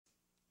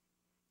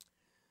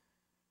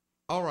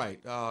All right.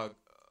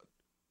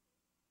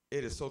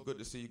 It is so good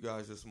to see you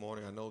guys this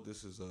morning. I know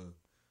this is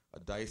a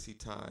dicey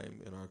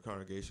time in our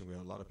congregation. We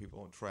have a lot of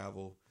people on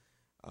travel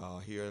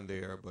here and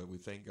there, but we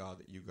thank God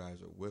that you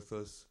guys are with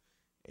us.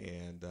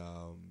 And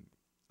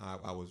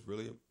I was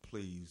really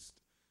pleased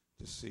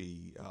to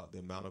see the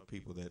amount of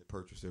people that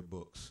purchased their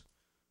books.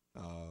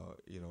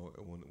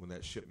 When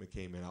that shipment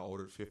came in, I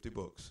ordered 50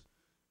 books.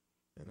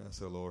 And I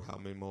said, Lord, how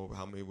many more?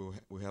 How many will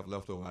we have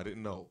left over? I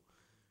didn't know.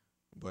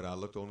 But I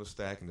looked on the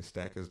stack, and the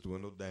stack has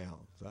dwindled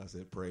down. So I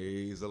said,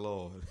 praise the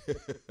Lord.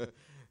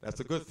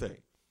 That's a good thing.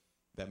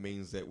 That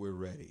means that we're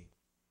ready.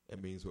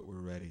 That means that we're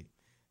ready.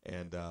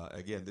 And,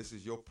 again, this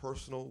is your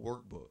personal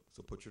workbook.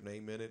 So put your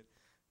name in it,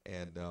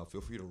 and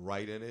feel free to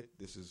write in it.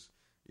 This is,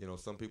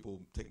 some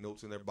people take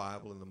notes in their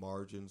Bible in the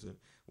margins. And,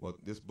 well,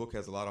 this book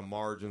has a lot of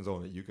margins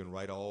on it. You can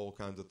write all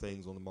kinds of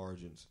things on the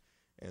margins.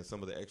 And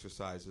some of the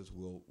exercises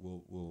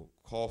will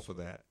call for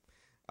that.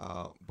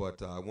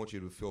 But I want you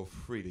to feel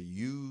free to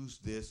use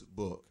this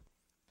book.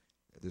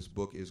 This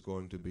book is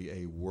going to be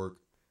a work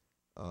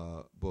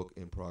book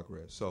in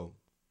progress. So,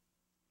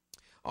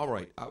 all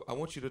right, I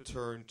want you to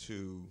turn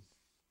to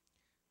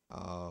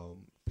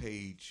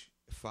page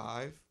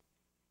 5,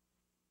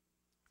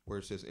 where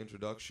it says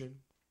Introduction.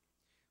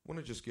 I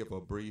want to just give a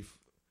brief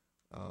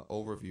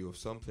overview of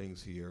some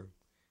things here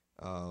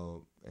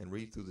and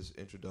read through this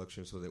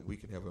introduction so that we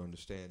can have an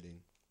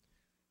understanding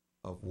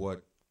of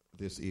what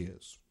this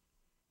is.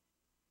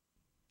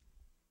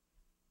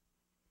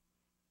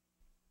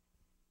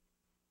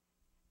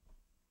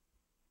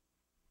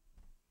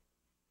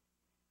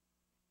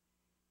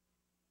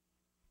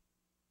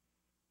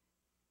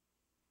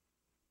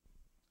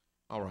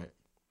 All right,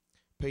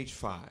 page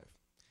 5.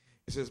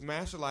 It says,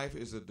 Master Life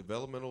is a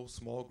developmental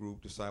small group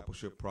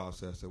discipleship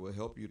process that will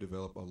help you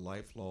develop a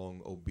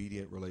lifelong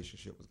obedient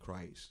relationship with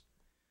Christ.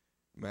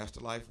 Master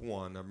Life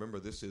 1, now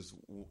remember this is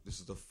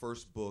the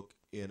first book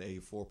in a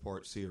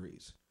 4-part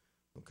series,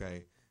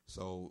 okay?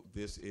 So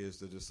this is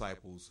the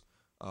disciples'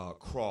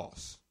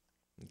 cross,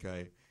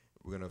 okay?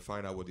 We're going to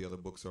find out what the other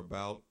books are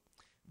about.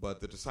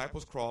 But the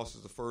disciples' cross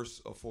is the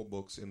first of 4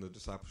 books in the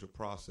discipleship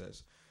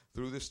process.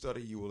 Through this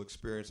study, you will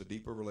experience a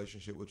deeper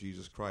relationship with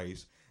Jesus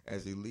Christ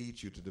as he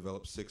leads you to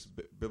develop 6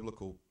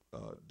 biblical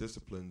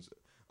disciplines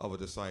of a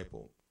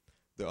disciple.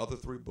 The other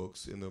 3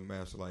 books in the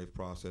Master Life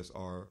process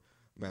are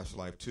Master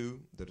Life 2,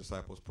 the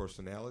disciple's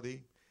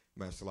personality,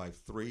 Master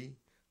Life 3,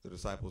 the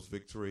disciple's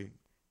victory,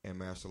 and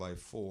Master Life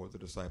 4, the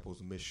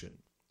disciple's mission.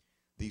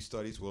 These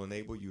studies will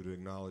enable you to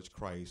acknowledge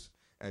Christ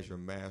as your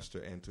master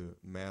and to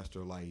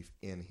master life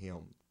in him.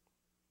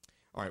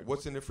 All right,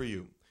 what's in it for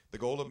you? The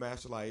goal of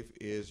Master Life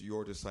is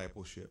your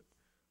discipleship,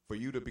 for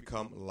you to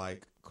become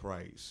like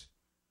Christ.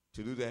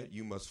 To do that,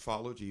 you must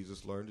follow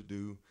Jesus, learn to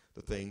do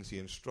the things he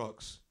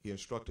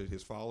instructed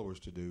his followers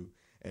to do,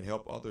 and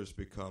help others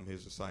become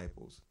his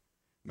disciples.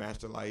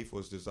 Master Life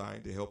was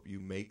designed to help you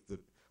make the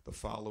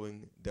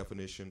following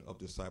definition of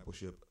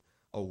discipleship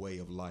a way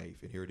of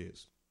life, and here it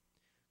is.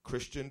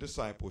 Christian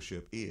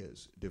discipleship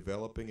is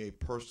developing a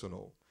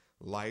personal,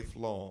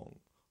 lifelong,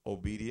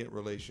 obedient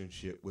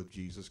relationship with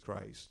Jesus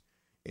Christ,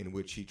 in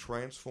which he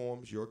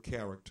transforms your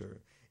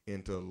character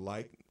into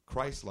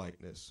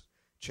Christ-likeness,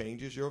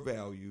 changes your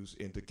values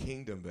into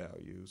kingdom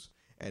values,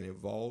 and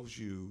involves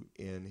you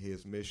in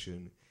his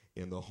mission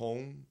in the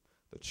home,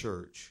 the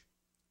church,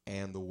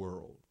 and the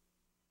world.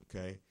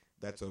 Okay?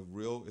 That's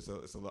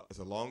it's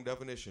a long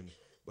definition,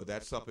 but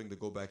that's something to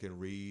go back and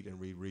read and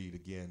reread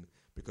again,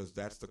 because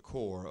that's the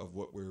core of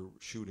what we're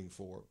shooting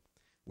for.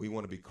 We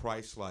want to be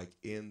Christ-like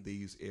in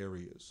these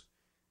areas.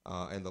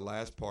 And the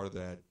last part of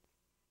that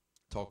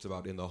talks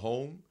about in the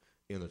home,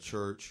 in the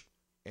church,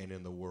 and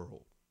in the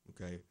world,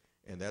 okay?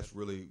 And that's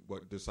really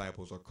what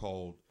disciples are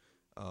called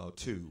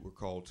to. We're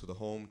called to the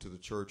home, to the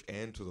church,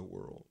 and to the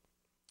world.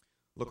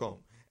 Look on.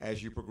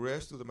 As you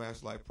progress through the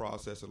Master Life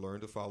process and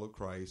learn to follow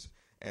Christ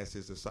as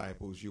his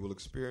disciples, you will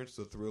experience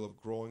the thrill of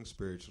growing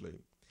spiritually.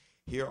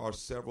 Here are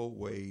several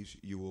ways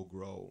you will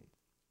grow.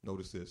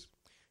 Notice this.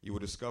 You will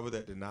discover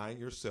that denying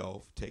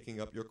yourself, taking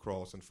up your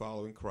cross, and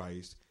following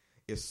Christ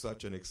is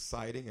such an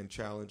exciting and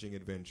challenging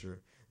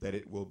adventure that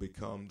it will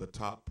become the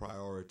top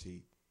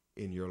priority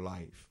in your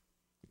life,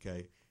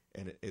 okay?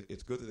 And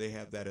it's good that they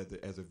have that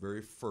as a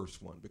very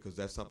first one, because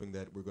that's something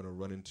that we're going to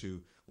run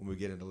into when we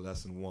get into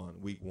lesson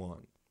 1, week 1.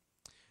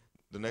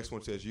 The next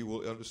one says, you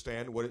will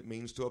understand what it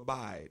means to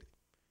abide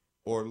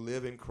or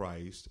live in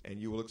Christ,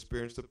 and you will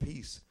experience the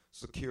peace,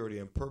 security,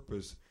 and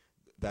purpose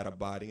that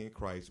abiding in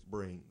Christ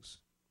brings.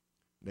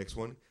 Next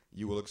one,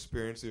 you will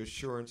experience the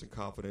assurance and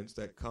confidence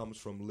that comes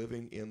from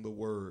living in the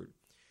Word.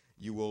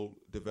 You will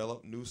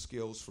develop new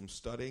skills from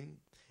studying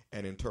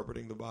and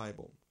interpreting the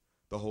Bible.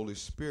 The Holy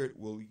Spirit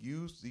will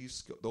use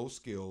those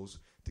skills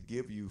to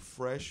give you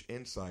fresh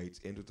insights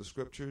into the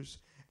Scriptures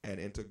and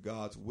into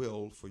God's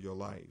will for your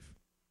life.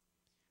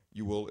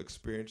 You will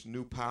experience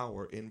new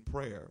power in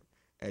prayer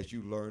as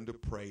you learn to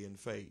pray in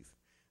faith.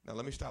 Now,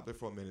 let me stop there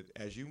for a minute.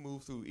 As you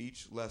move through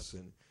each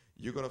lesson,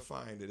 you're going to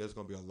find that there's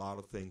going to be a lot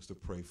of things to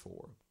pray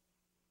for.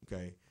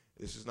 Okay?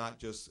 This is not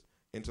just,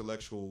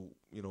 intellectual,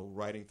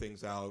 writing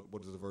things out.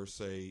 What does the verse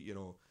say?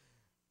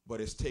 But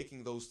it's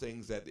taking those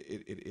things that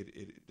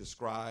it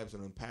describes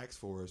and unpacks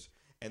for us,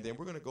 and then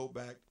we're going to go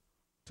back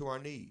to our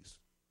knees.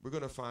 We're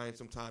going to find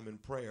some time in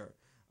prayer,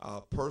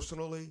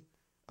 personally,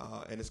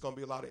 and it's going to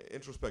be a lot of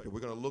introspective. We're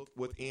going to look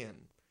within,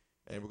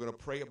 and we're going to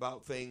pray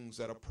about things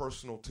that are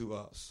personal to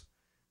us.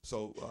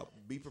 So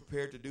be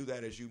prepared to do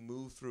that as you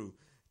move through.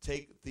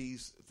 Take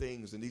these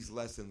things and these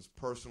lessons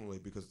personally,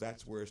 because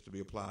that's where it's to be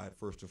applied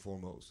first and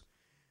foremost.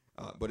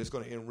 But it's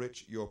going to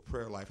enrich your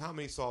prayer life. How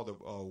many saw the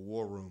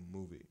War Room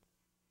movie?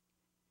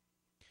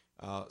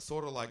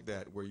 Sort of like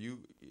that, where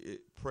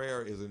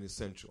prayer is an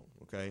essential,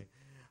 okay?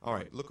 All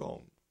right, look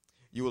on.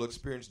 You will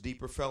experience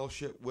deeper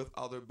fellowship with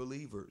other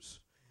believers.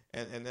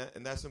 And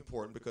that's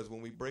important, because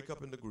when we break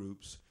up into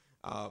groups,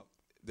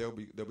 there'll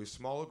be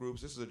smaller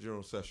groups. This is a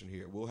general session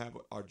here. We'll have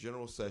our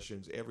general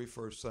sessions every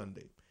first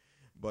Sunday.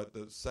 But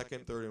the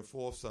second, third, and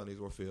fourth Sundays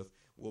or fifth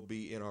will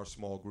be in our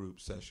small group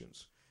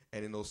sessions.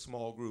 And in those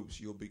small groups,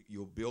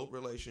 you'll build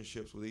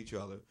relationships with each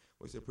other.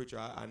 We say, preacher,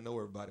 I know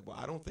everybody. Well,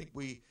 I don't think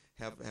we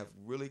have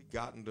really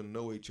gotten to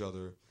know each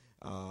other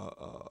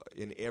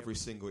in every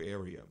single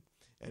area.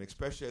 And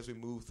especially as we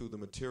move through the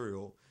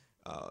material,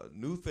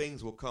 new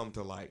things will come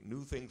to light.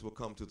 New things will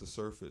come to the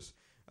surface,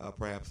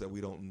 perhaps that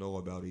we don't know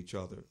about each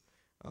other,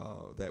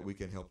 that we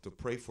can help to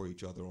pray for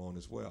each other on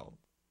as well.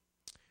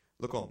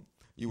 Look on.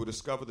 You will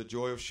discover the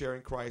joy of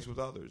sharing Christ with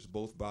others,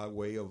 both by the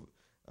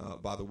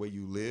way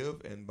you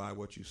live and by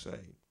what you say.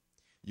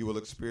 You will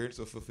experience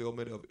the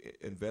fulfillment of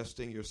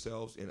investing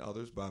yourselves in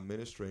others by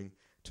ministering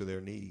to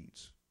their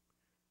needs.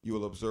 You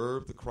will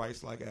observe the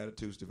Christ-like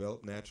attitudes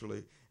develop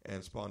naturally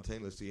and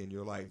spontaneously in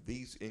your life.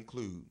 These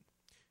include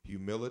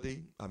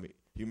humility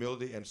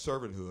and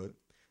servanthood,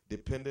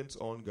 dependence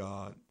on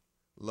God,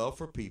 love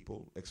for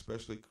people,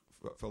 especially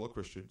fellow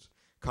Christians,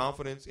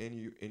 confidence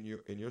in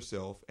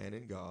yourself and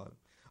in God,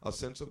 a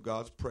sense of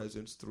God's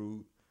presence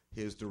through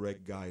his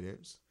direct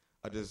guidance,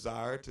 a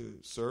desire to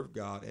serve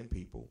God and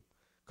people,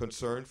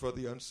 concern for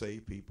the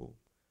unsaved people,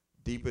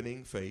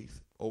 deepening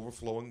faith,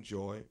 overflowing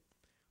joy,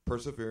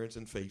 perseverance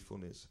and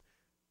faithfulness,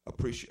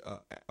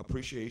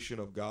 appreciation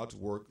of God's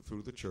work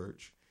through the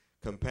church,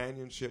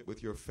 companionship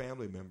with your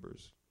family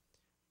members,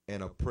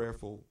 and a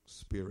prayerful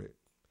spirit.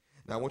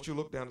 Now, I want you to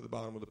look down at the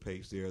bottom of the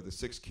page there, the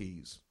 6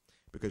 keys,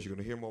 because you're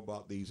going to hear more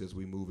about these as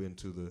we move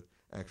into the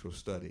actual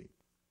study.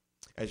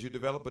 As you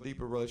develop a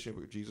deeper relationship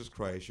with Jesus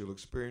Christ, you'll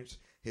experience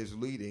his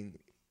leading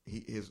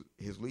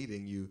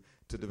you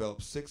to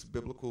develop 6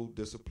 biblical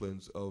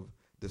disciplines of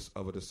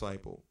a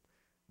disciple.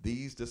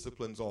 These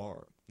disciplines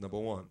are, number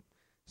 1,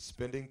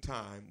 spending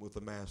time with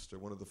the Master.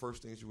 One of the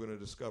first things you're going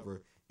to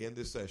discover in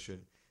this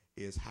session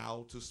is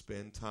how to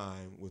spend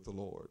time with the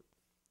Lord.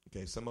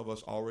 Okay, some of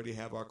us already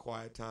have our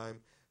quiet time.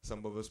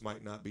 Some of us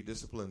might not be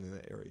disciplined in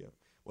that area.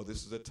 Well,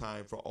 this is a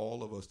time for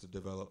all of us to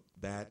develop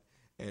that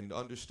and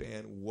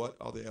understand what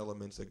are the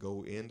elements that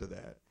go into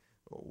that.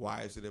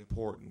 Why is it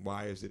important?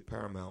 Why is it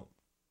paramount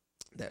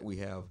that we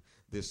have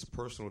this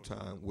personal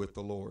time with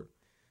the Lord?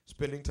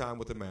 Spending time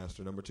with the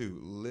Master. Number 2,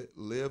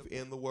 live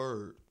in the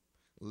Word.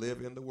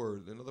 Live in the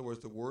Word. In other words,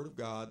 the Word of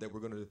God that we're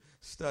going to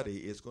study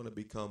is going to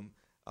become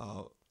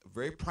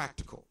very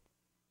practical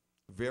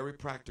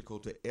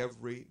to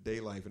everyday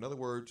life. In other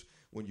words,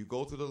 when you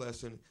go through the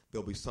lesson,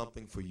 there'll be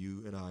something for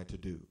you and I to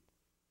do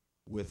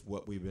with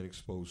what we've been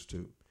exposed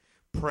to.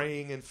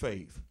 Praying in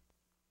faith.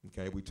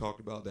 Okay, we talked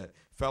about that.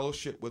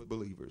 Fellowship with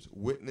believers.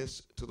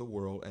 Witness to the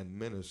world and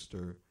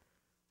minister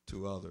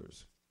to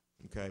others.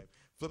 Okay,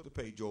 flip the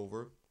page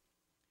over.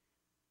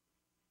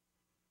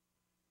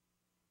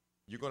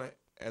 You're going to,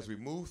 as we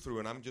move through,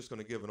 and I'm just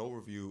going to give an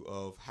overview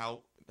of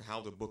how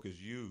the book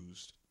is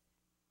used.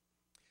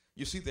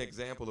 You see the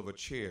example of a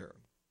chair.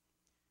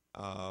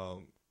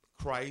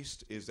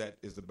 Christ is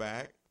the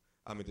back.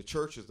 The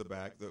church is the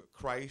back. The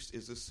Christ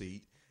is the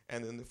seat.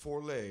 And then the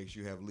 4 legs,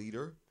 you have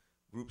leader,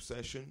 group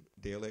session,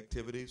 daily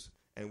activities,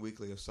 and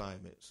weekly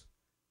assignments.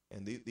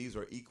 And these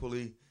are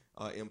equally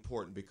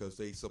important because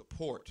they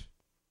support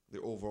the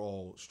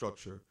overall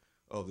structure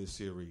of this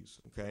series,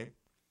 okay?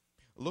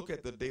 Look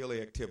at the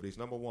daily activities.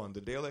 Number 1,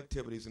 the daily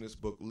activities in this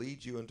book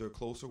lead you into a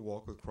closer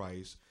walk with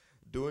Christ.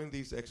 Doing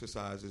these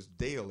exercises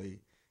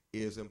daily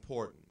is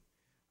important.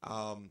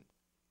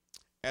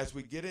 As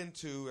we get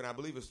into, and I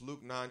believe it's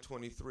Luke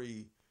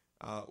 9:23,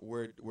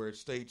 where it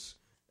states,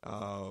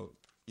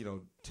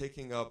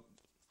 taking up,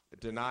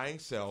 denying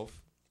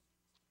self,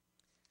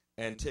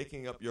 and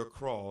taking up your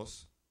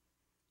cross,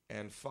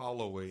 and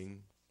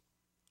following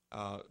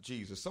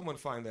Jesus. Someone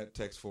find that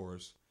text for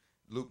us.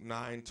 Luke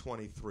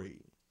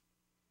 9:23.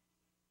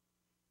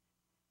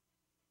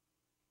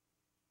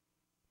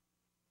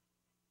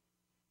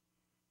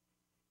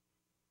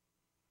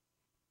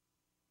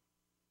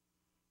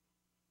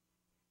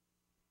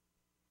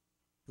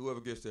 Whoever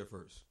gets there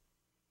first.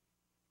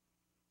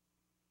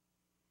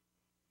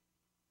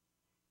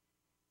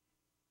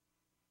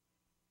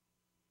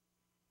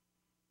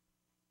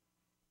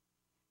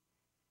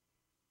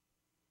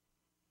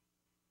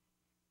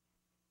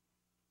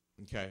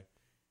 Okay.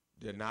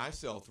 Deny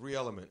self, 3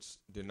 elements.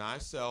 Deny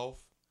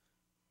self,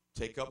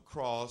 take up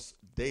cross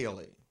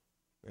daily.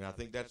 And I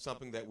think that's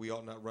something that we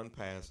ought not run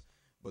past,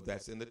 but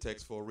that's in the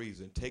text for a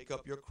reason. Take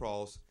up your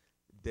cross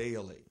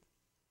daily.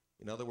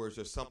 In other words,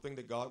 there's something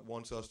that God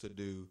wants us to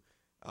do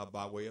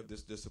by way of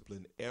this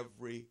discipline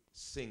every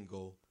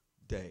single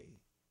day.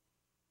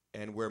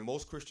 And where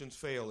most Christians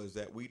fail is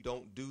that we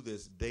don't do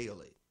this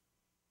daily.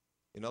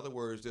 In other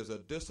words, there's a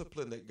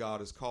discipline that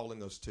God is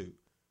calling us to.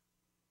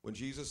 When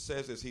Jesus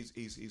says this,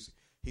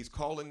 he's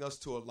calling us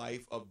to a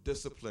life of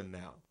discipline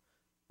now,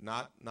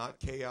 not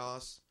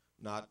chaos,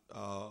 not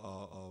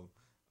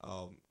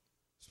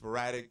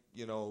sporadic.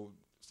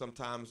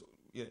 Sometimes,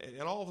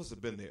 and all of us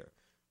have been there.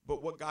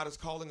 But what God is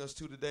calling us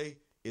to today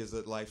is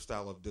a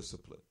lifestyle of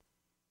discipline.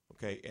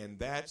 Okay, and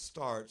that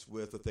starts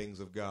with the things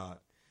of God.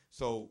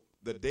 So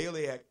the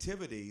daily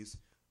activities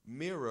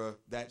mirror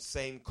that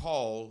same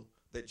call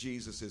that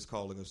Jesus is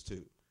calling us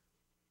to.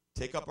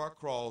 Take up our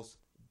cross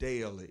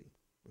daily.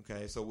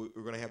 Okay, so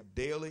we're going to have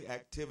daily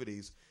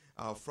activities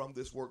from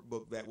this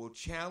workbook that will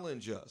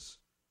challenge us,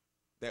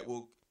 that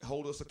will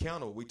hold us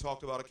accountable. We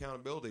talked about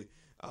accountability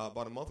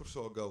about a month or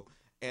so ago,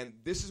 and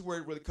this is where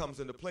it really comes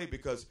into play,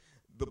 because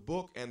the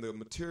book and the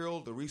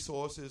material, the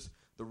resources,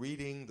 the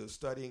reading, the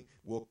studying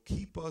will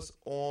keep us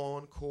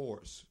on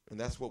course, and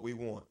that's what we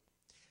want.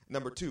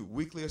 Number 2,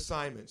 weekly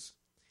assignments,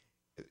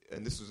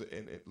 and this is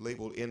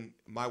labeled in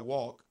my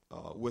walk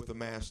with the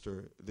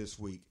Master this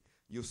week.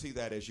 You'll see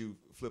that as you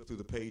flip through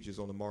the pages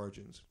on the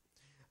margins.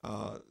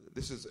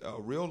 This is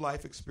a real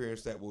life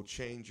experience that will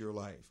change your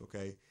life,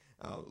 okay?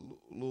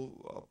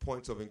 Little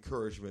points of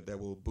encouragement that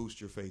will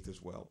boost your faith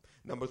as well.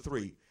 Number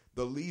 3,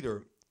 the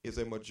leader is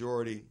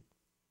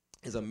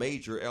a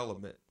major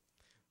element.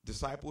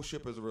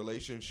 Discipleship is a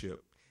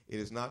relationship. It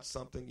is not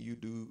something you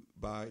do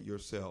by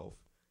yourself.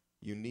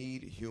 You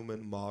need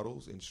human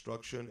models,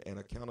 instruction, and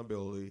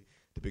accountability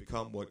to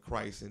become what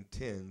Christ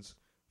intends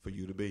for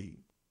you to be,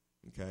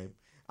 okay?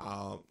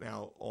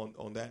 Now,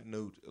 on that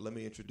note, let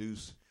me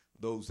introduce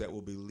those that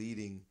will be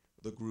leading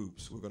the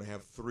groups. We're going to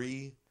have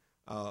 3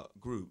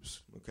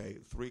 groups, okay,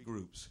 3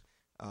 groups.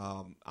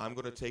 I'm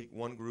going to take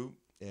one group,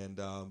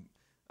 and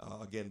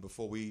again,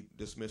 before we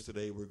dismiss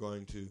today, we're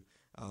going to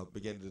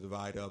begin to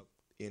divide up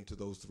into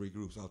those 3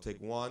 groups. I'll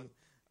take one.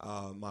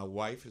 My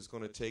wife is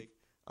going to take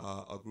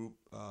a group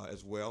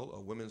as well,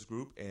 a women's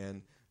group,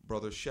 and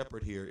Brother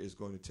Shepherd here is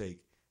going to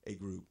take a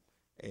group.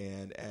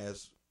 And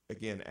as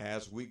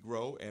we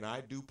grow, and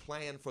I do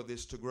plan for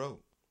this to grow.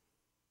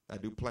 I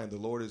do plan. The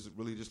Lord has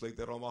really just laid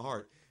that on my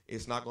heart.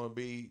 It's not going to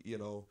be,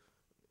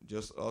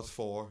 just us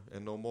 4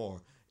 and no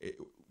more.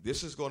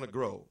 This is going to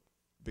grow,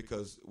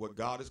 because what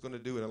God is going to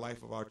do in the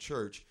life of our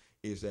church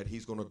is that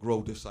he's going to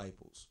grow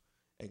disciples.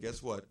 And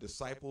guess what?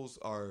 Disciples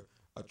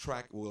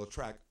will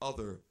attract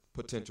other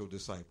potential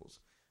disciples,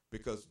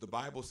 because the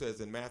Bible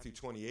says in Matthew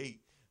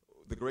 28,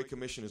 the Great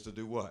Commission is to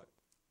do what?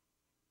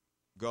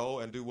 Go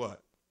and do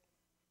what?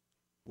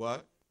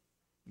 What?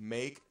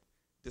 Make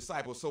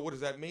disciples. So what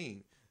does that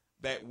mean?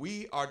 That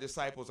we are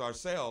disciples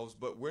ourselves,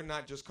 but we're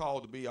not just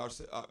called to be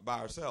by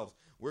ourselves.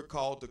 We're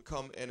called to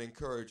come and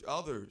encourage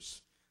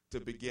others to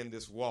begin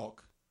this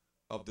walk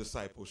of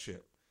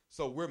discipleship.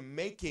 So we're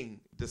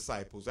making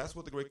disciples. That's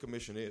what the Great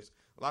Commission is.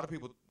 A lot of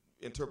people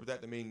interpret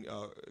that to mean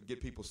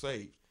get people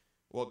saved.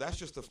 Well, that's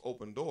just the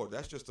open door.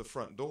 That's just the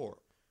front door.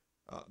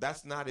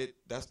 That's not it.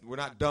 We're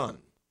not done.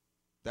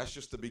 That's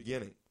just the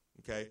beginning.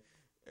 Okay?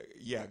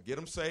 Get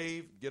them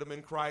saved, get them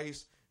in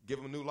Christ, give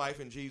them a new life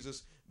in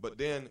Jesus, but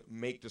then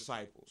make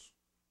disciples.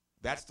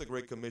 That's the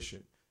Great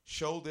Commission.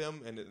 Show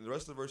them, and the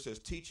rest of the verse says,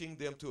 teaching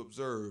them to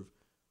observe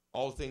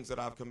all the things that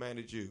I've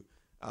commanded you,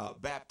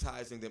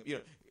 baptizing them.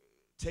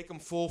 Take them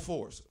full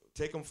force.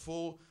 Take them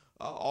full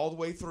all the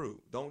way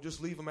through. Don't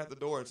just leave them at the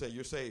door and say,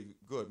 you're saved.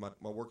 Good,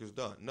 my work is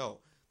done. No.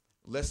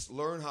 Let's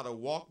learn how to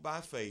walk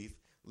by faith.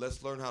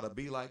 Let's learn how to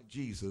be like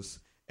Jesus,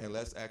 and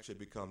let's actually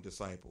become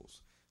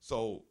disciples.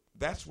 So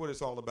that's what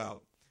it's all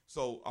about.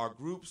 So our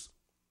groups,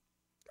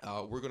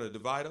 we're going to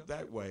divide up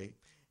that way,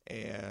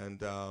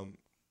 and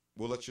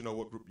we'll let you know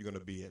what group you're going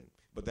to be in.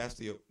 But that's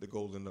the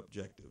golden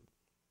objective.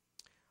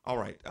 All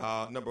right.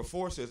 Number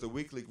 4 says the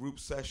weekly group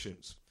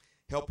sessions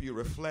help you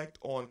reflect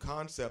on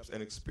concepts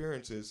and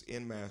experiences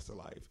in Master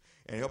Life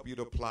and help you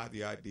to apply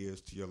the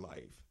ideas to your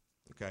life.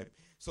 Okay?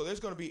 So there's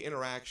going to be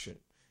interaction.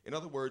 In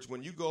other words,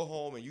 when you go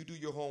home and you do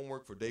your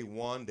homework for day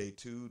 1, day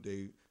 2,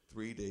 day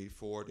 3, day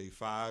 4, day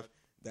 5,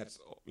 that's,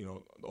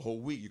 the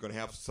whole week you're going to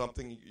have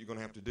something you're going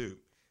to have to do.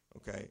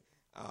 Okay?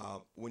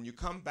 When you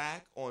come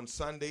back on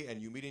Sunday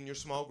and you meet in your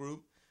small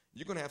group,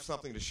 you're going to have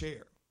something to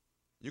share.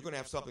 You're going to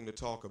have something to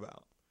talk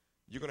about.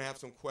 You're going to have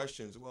some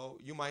questions. Well,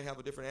 you might have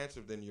a different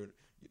answer than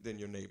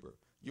your neighbor.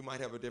 You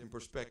might have a different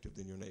perspective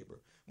than your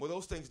neighbor. Well,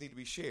 those things need to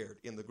be shared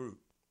in the group.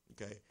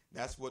 Okay,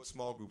 that's what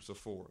small groups are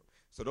for.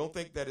 So don't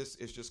think that it's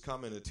just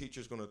coming. The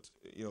teacher's going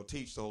to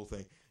teach the whole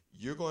thing.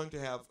 You're going to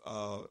have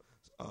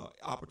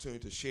opportunity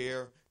to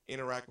share,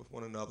 interact with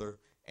one another,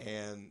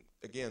 and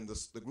again,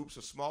 the groups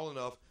are small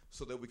enough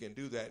so that we can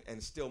do that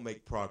and still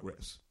make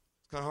progress.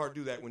 kind of hard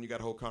to do that when you got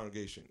a whole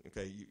congregation.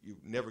 Okay, you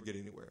never get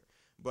anywhere.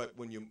 But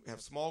when you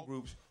have small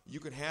groups, you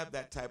can have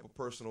that type of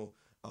personal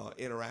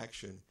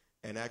interaction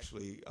and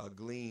actually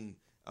glean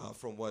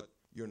from what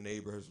your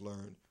neighbor has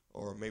learned,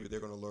 or maybe they're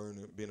going to learn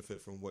and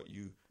benefit from what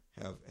you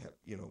have,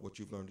 what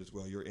you've learned as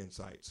well, your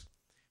insights.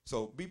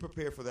 So be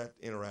prepared for that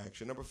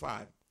interaction. Number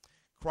 5,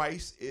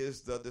 Christ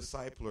is the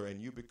discipler,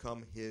 and you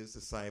become his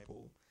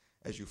disciple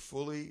as you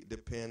fully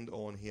depend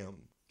on him.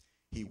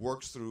 He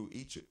works through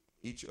each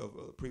of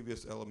the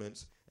previous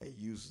elements and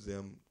uses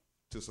them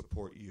to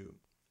support you.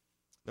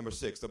 Number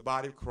 6, the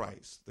body of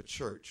Christ, the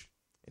church,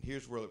 and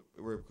here's where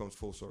it becomes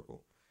full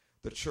circle.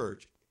 The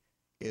church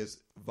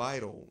is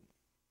vital.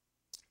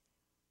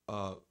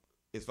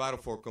 It's vital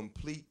for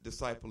complete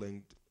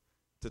discipling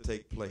to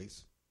take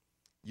place.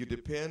 You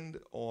depend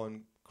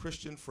on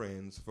Christian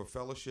friends for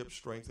fellowship,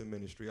 strength, and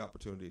ministry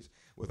opportunities.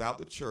 Without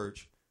the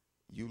church,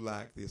 you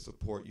lack the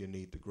support you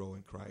need to grow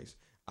in Christ.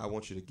 I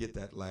want you to get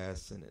that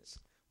last sentence.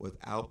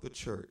 Without the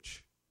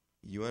church,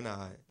 you and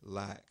I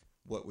lack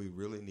what we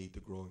really need to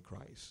grow in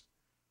Christ.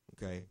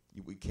 Okay?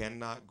 We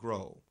cannot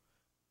grow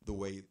the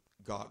way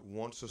God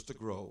wants us to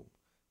grow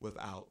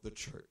without the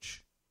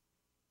church.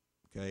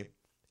 Okay?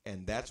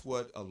 And that's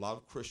what a lot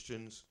of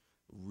Christians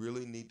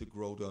really need to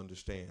grow to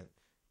understand.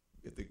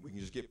 If we can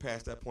just get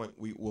past that point,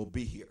 we will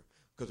be here,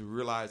 because we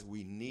realize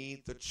we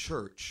need the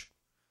church.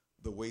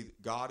 The way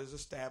that God has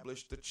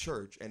established the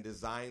church and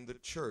designed the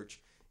church,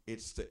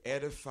 it's to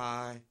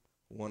edify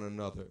one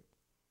another.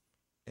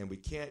 And we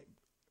can't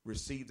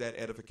receive that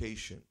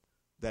edification,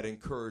 that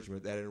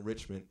encouragement, that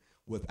enrichment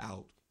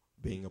without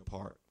being a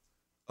part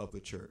of the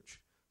church.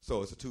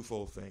 So it's a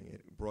twofold thing.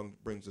 It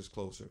brings us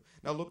closer.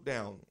 Now look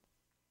down.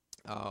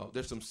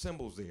 There's some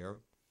symbols there.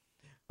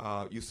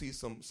 You see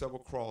several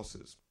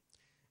crosses.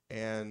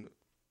 And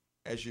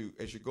as you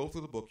go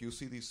through the book, you'll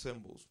see these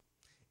symbols.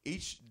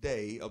 Each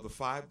day of the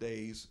 5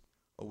 days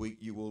a week,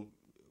 you will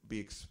be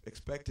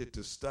expected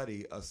to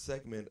study a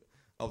segment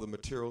of the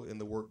material in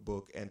the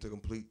workbook and to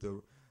complete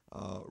the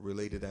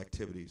related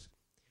activities.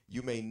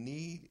 You may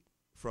need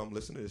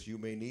listen to this, you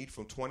may need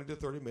from 20 to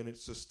 30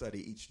 minutes to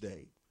study each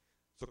day.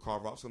 So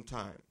carve out some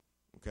time,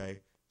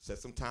 okay? Set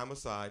some time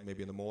aside,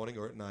 maybe in the morning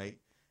or at night,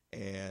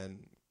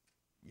 and,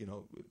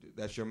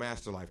 that's your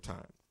master life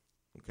time,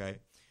 okay?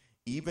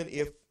 Even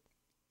if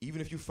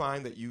you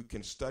find that you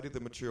can study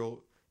the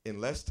material in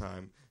less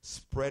time,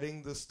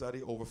 spreading the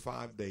study over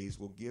 5 days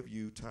will give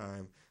you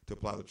time to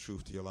apply the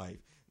truth to your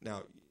life.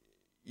 Now,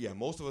 yeah,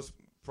 most of us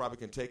probably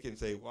can take it and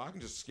say, well, I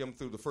can just skim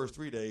through the first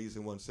 3 days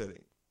in one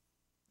sitting.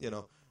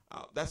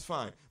 That's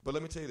fine. But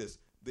let me tell you this.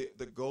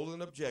 The goal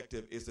and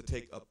objective is to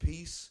take a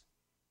piece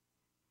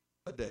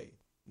a day,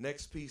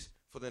 next piece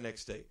for the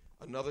next day,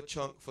 another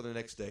chunk for the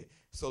next day,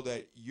 so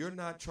that you're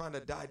not trying to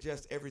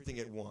digest everything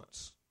at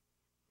once,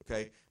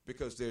 okay?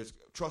 Because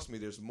trust me,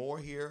 there's more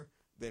here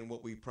than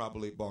what we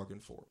probably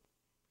bargained for.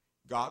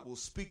 God will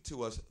speak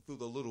to us through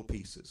the little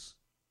pieces.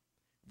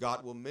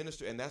 God will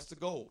minister, and that's the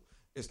goal.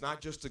 It's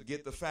not just to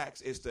get the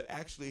facts, it's to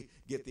actually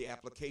get the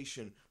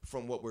application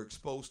from what we're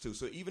exposed to.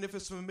 So even if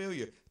it's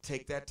familiar,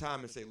 take that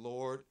time and say,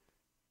 Lord,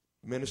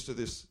 minister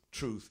this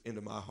truth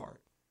into my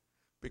heart,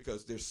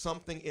 because there's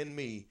something in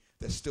me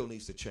that still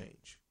needs to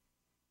change.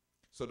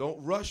 So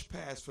don't rush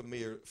past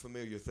familiar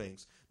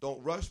things.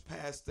 Don't rush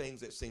past things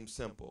that seem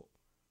simple.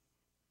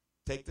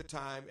 Take the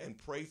time and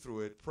pray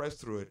through it, press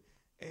through it,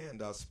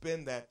 and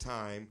spend that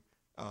time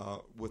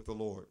with the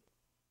Lord.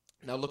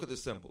 Now look at the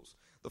symbols.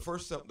 The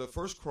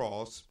first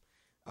cross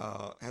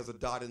has a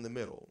dot in the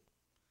middle.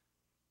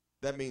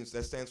 That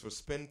stands for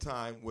spend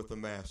time with the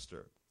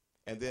Master.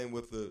 And then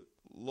with the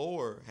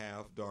lower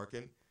half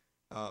darkened,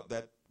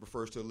 that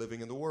refers to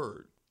living in the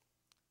Word.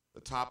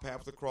 The top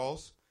half of the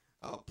cross,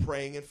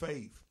 praying in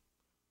faith.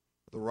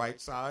 The right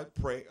side,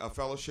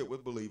 fellowship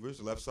with believers.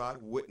 The left side,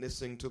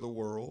 witnessing to the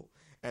world.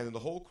 And then the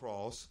whole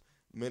cross,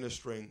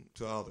 ministering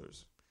to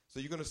others. So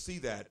you're going to see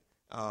that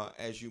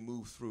as you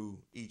move through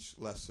each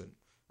lesson.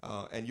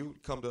 And you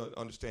come to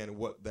understand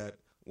what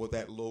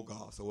that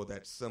logos or what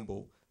that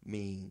symbol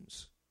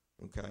means.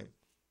 Okay?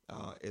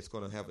 It's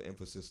going to have an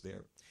emphasis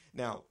there.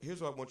 Now,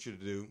 here's what I want you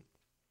to do.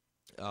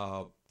 You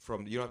don't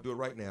have to do it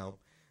right now,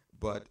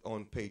 but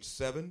on page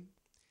 7,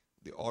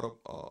 the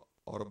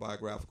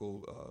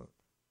autobiographical,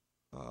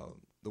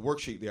 the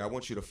worksheet there, I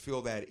want you to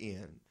fill that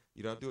in.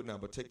 You don't have to do it now,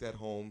 but take that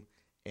home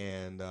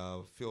and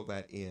fill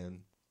that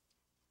in,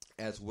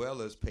 as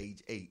well as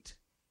page 8.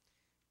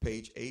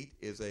 Page 8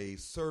 is a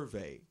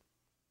survey,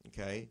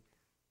 okay?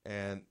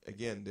 And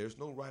again, there's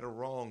no right or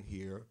wrong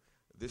here.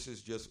 This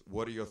is just,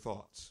 what are your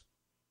thoughts?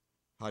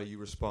 How do you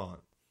respond?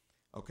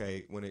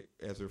 Okay,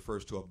 as it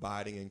refers to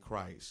abiding in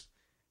Christ.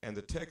 And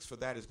the text for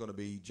that is going to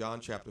be John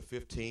chapter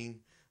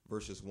 15,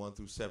 verses 1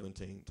 through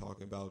 17,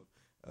 talking about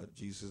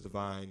Jesus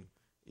divine,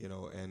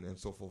 and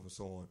so forth and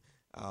so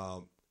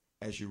on.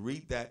 As you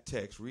read that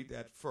text, read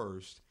that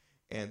first,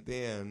 and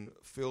then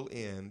fill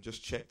in,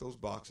 just check those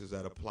boxes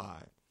that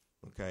apply,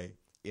 okay,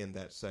 in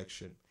that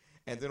section.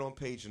 And then on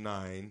page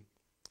 9,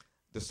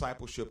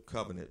 discipleship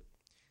covenant.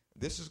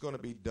 This is going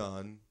to be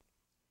done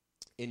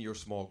in your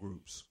small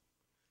groups.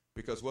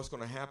 Because what's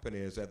going to happen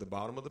is at the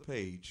bottom of the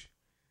page,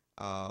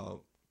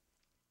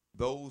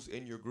 those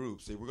in your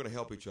groups, see, we're going to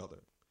help each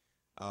other.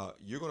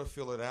 You're going to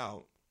fill it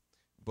out,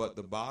 but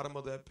the bottom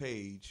of that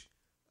page,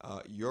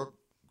 your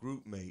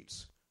group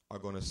mates are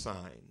going to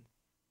sign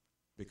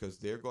because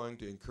they're going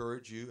to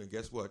encourage you. And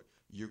guess what?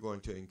 You're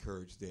going to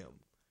encourage them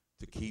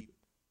to keep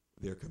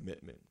their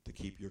commitment, to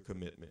keep your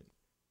commitment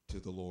to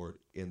the Lord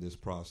in this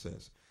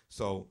process.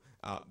 So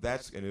and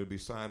it'll be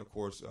signed, of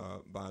course,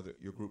 by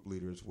your group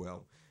leader as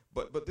well.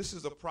 But this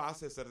is a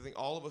process that I think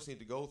all of us need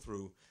to go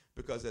through,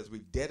 because as we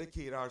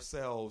dedicate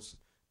ourselves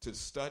to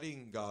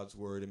studying God's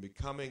word and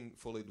becoming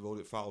fully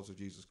devoted followers of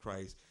Jesus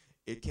Christ,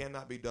 it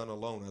cannot be done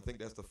alone. I think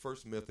that's the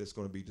first myth that's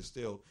going to be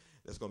distilled,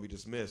 that's going to be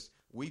dismissed.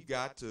 We've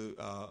got to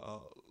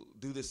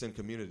do this in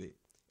community,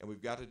 and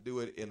we've got to do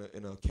it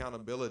in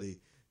accountability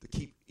to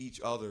keep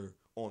each other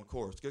on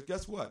course. Because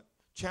guess what?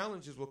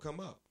 Challenges will come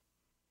up.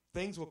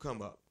 Things will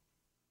come up.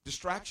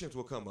 Distractions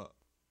will come up.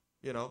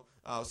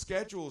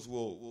 Schedules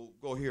will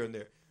go here and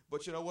there.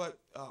 But you know what?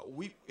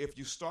 If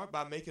you start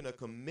by making a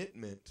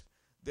commitment,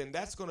 then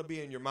that's going to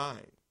be in your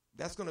mind.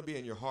 That's going to be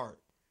in your heart.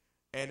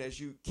 And as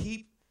you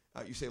keep,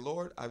 you say,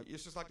 Lord,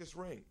 it's just like this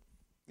ring.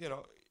 It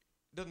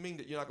doesn't mean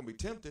that you're not going to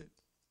be tempted.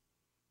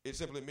 It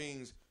simply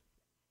means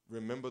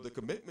remember the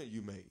commitment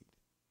you made.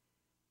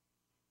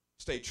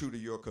 Stay true to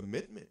your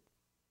commitment.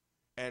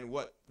 And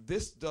what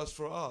this does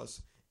for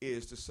us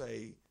is to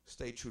say,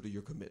 stay true to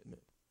your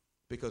commitment.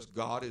 Because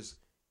God is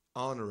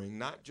honoring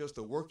not just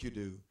the work you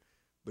do,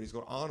 but he's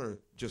going to honor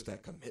just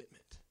that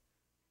commitment.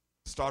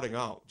 Starting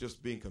out,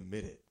 just being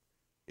committed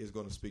is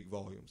going to speak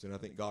volumes. And I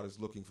think God is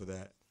looking for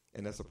that.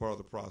 And that's a part of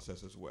the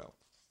process as well.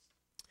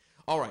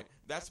 All right.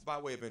 That's by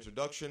way of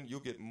introduction.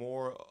 You'll get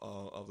more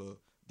of the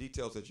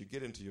details as you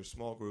get into your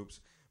small groups.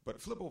 But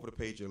flip over to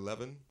page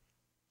 11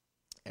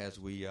 as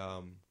we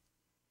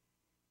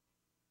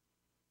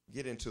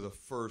get into the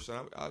first.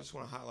 And I just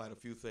want to highlight a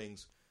few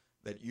things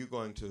that you're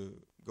going to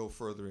go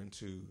further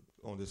into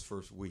on this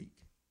first week.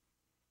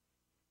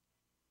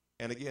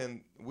 And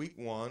again, week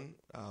 1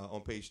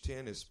 on page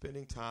 10 is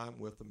spending time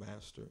with the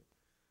Master.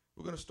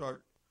 We're going to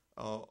start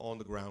on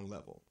the ground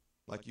level,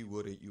 like you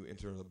would if you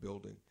enter a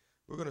building.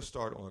 We're going to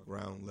start on a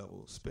ground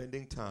level,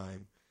 spending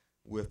time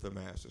with the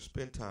Master.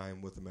 Spend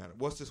time with the Master.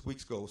 What's this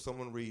week's goal?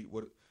 Someone read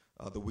what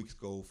the week's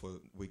goal for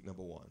week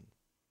number 1.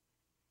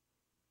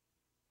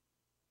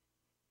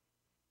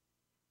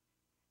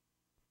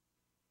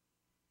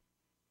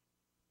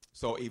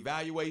 So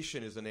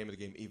evaluation is the name of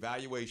the game.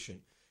 Evaluation.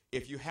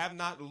 If you have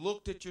not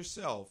looked at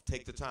yourself,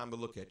 take the time to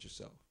look at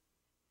yourself.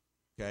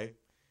 Okay?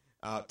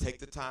 Take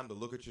the time to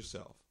look at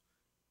yourself.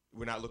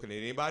 We're not looking at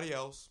anybody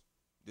else.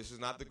 This is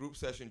not the group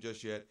session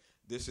just yet.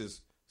 This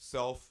is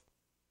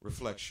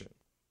self-reflection.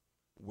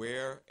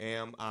 Where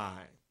am I?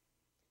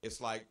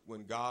 It's like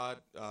when God,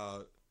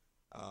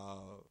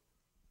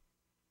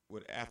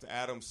 after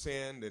Adam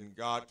sinned and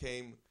God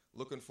came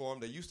looking for him,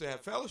 they used to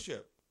have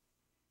fellowship.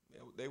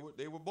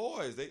 They were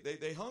boys.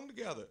 They hung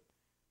together.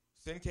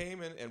 Sin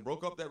came and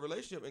broke up that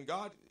relationship. And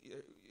God,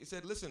 he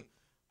said, listen,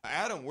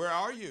 Adam, where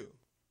are you?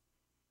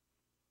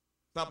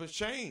 Something's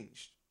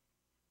changed.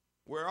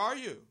 Where are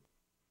you?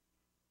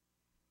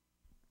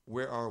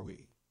 Where are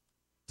we?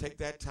 Take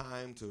that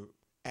time to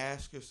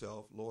ask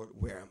yourself, Lord,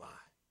 where am I?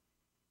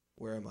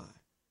 Where am I?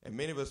 And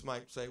many of us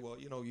might say, well,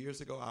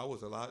 years ago I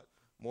was a lot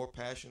more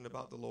passionate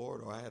about the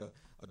Lord, or I had a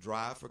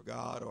drive for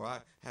God, or I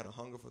had a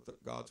hunger for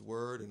God's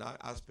word, and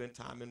I spent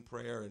time in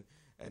prayer, and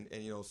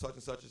such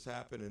and such has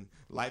happened, and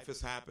life has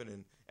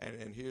happened,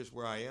 and here's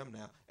where I am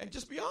now. And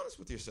just be honest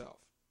with yourself.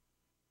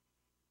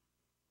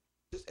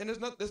 And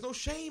there's no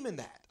shame in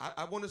that.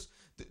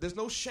 There's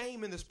no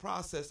shame in this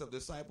process of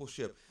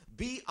discipleship.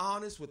 Be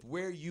honest with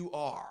where you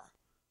are.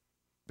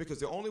 Because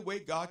the only way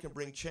God can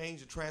bring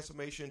change and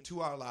transformation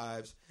to our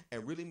lives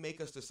and really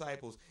make us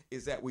disciples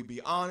is that we be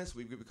honest,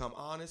 we become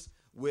honest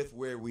with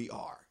where we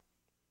are.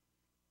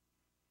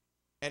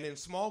 And in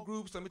small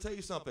groups, let me tell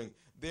you something,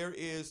 there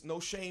is no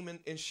shame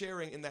in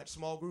sharing in that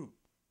small group.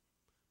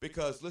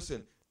 Because,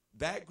 listen,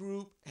 that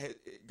group,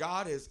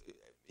 God has,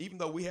 even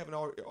though we haven't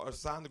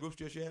assigned the groups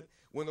just yet,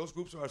 when those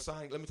groups are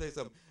assigned, let me tell you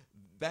something,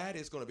 that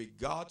is going to be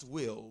God's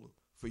will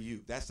for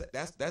you. That's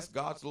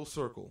God's little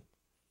circle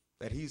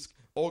that he's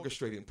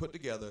orchestrated and put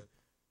together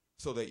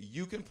so that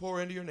you can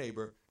pour into your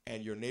neighbor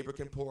and your neighbor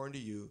can pour into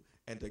you,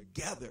 and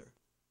together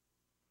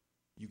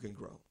you can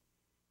grow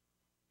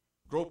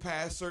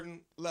past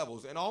certain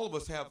levels. And all of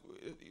us have,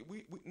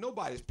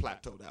 nobody's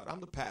plateaued out. I'm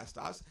the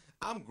pastor.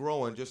 I'm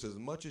growing just as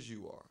much as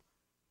you are.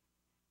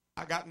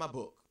 I got my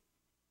book.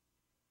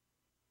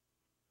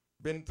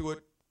 Been through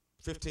it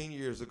 15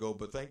 years ago,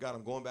 but thank God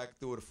I'm going back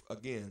through it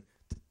again,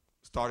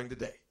 starting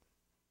today.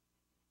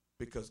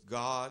 Because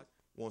God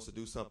wants to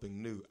do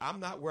something new. I'm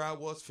not where I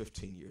was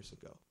 15 years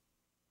ago.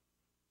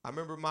 I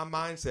remember my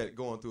mindset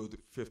going through it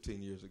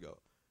 15 years ago.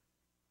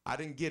 I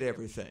didn't get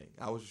everything.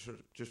 I was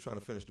just trying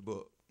to finish the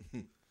book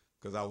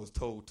because I was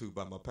told to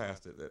by my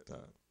pastor at that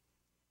time.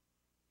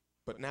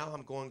 But now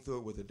I'm going through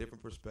it with a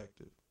different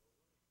perspective.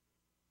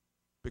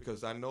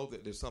 because I know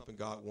that there's something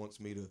God wants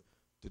me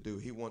to do.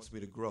 He wants me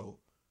to grow.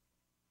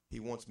 He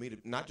wants me to,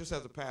 not just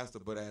as a pastor,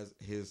 but as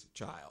his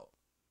child.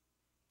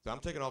 So I'm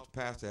taking off the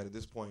pastor hat at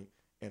this point,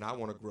 and I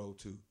want to grow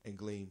too and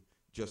glean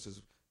just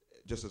as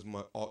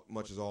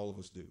much as all of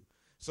us do.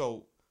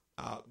 So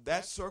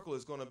that circle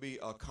is going to be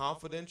a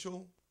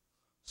confidential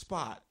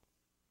spot.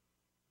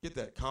 Get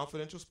that,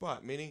 confidential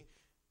spot, meaning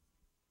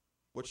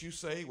what you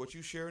say, what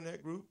you share in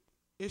that group,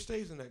 it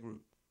stays in that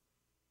group.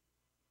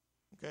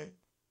 Okay?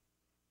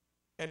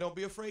 And don't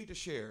be afraid to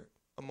share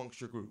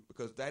amongst your group,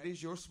 because that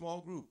is your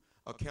small group.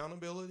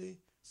 Accountability,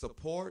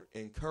 support,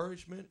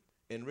 encouragement,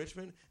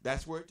 enrichment,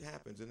 that's where it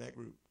happens, in that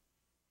group.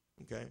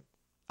 Okay?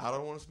 I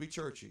don't want us to be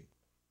churchy.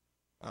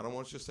 I don't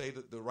want us to say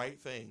the right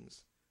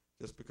things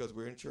just because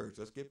we're in church.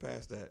 Let's get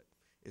past that.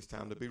 It's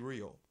time to be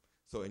real.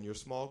 So in your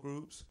small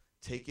groups,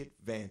 take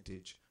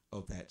advantage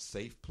of that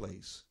safe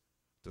place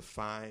to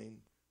find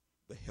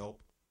the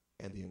help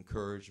and the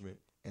encouragement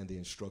and the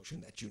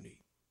instruction that you need.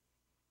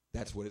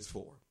 That's what it's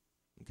for.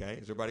 Okay?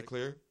 Is everybody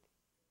clear?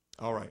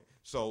 All right.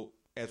 So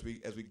as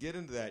we get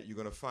into that, you're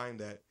going to find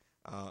that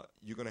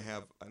you're going to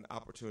have an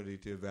opportunity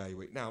to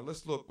evaluate. Now,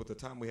 let's look, with the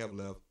time we have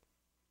left,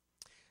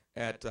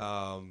 at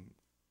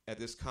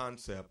this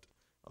concept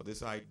or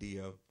this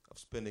idea of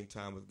spending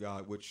time with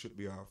God, which should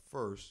be our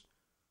first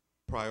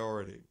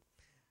priority.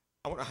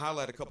 I want to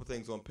highlight a couple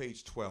things on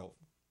page 12.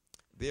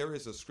 There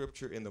is a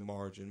scripture in the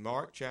margin,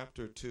 Mark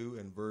chapter 2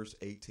 and verse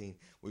 18.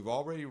 We've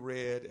already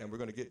read, and we're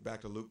going to get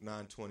back to Luke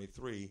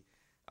 9:23,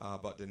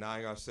 about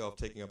denying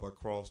ourselves, taking up our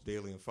cross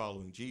daily, and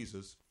following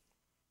Jesus.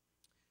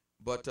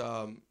 But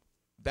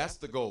that's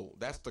the goal.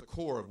 That's the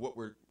core of what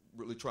we're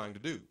really trying to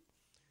do.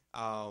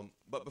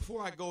 But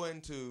before I go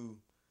into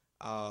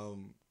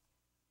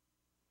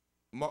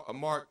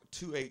Mark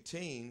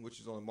 2:18, which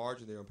is on the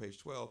margin there on page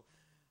 12,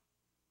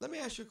 let me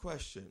ask you a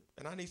question,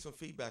 and I need some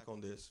feedback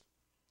on this.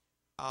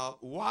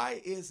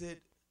 Why is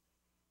it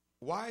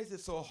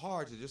so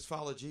hard to just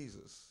follow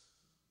Jesus?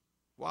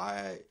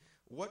 Why?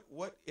 What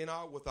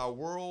with our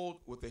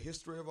world, with the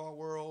history of our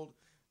world,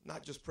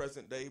 not just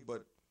present day,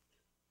 but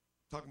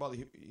talking about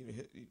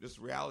this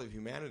reality of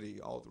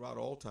humanity all throughout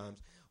all times.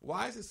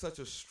 Why is it such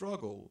a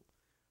struggle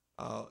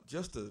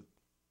just to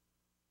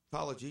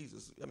follow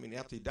Jesus? I mean,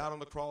 after he died on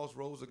the cross,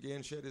 rose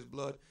again, shed his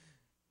blood,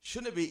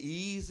 shouldn't it be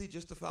easy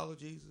just to follow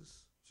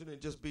Jesus? Shouldn't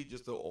it just be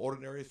just the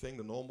ordinary thing,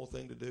 the normal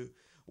thing to do?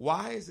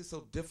 Why is it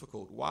so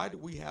difficult? Why do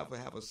we have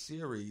a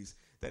series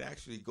that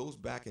actually goes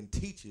back and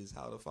teaches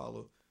how to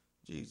follow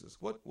Jesus?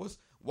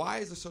 Why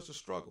is it such a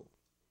struggle?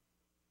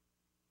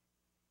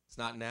 It's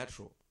not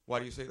natural. Why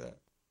do you say that?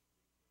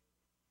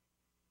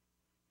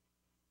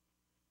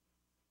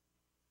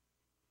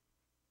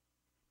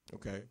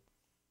 Okay.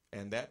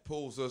 And that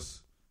pulls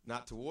us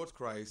not towards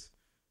Christ,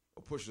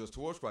 or pushes us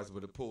towards Christ,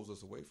 but it pulls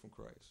us away from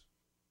Christ.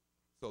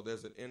 So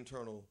there's an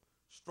internal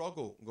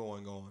struggle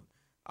going on.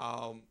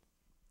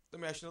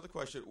 Let me ask you another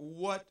question.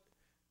 What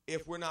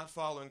if we're not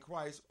following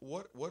Christ?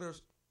 What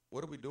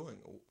are we doing?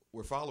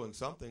 We're following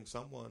something,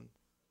 someone.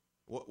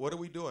 What are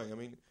we doing? I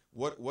mean,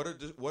 what are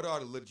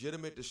the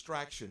legitimate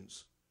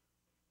distractions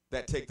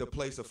that take the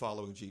place of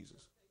following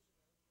Jesus?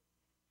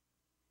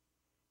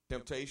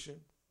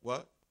 Temptation.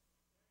 What?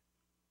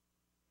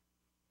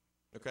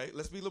 Okay,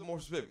 let's be a little more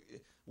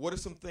specific. What are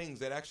some things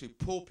that actually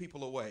pull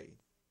people away?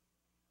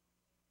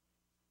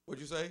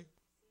 What'd you say?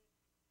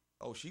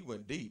 Oh, she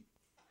went deep.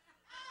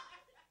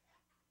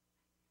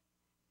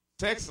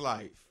 Sex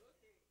life.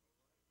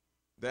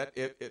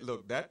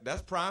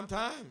 That's prime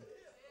time.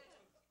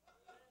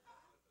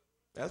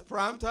 That's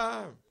prime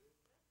time.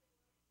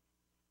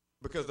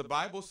 Because the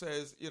Bible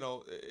says,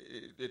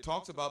 it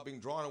talks about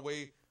being drawn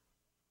away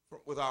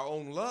with our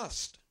own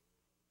lust.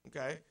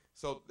 Okay?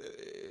 So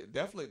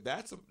definitely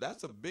that's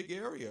a big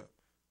area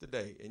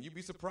today. And you'd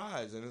be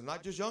surprised. And it's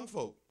not just young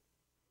folk.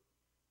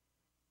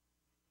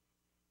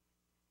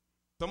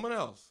 Someone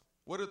else.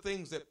 What are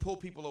things that pull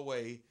people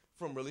away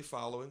from really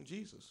following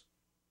Jesus?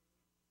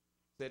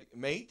 Said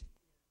mate?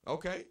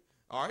 Okay.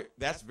 All right.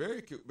 That's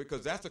very cute,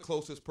 because that's the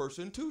closest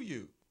person to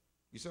you.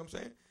 You see what I'm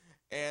saying?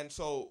 And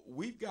so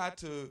we've got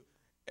to,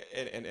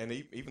 and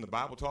even the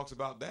Bible talks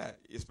about that,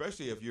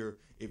 especially if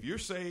you're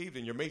saved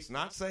and your mate's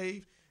not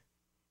saved.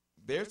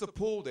 There's a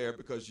pull there,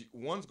 because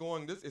one's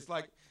going this. It's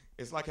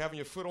like having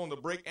your foot on the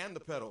brake and the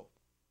pedal.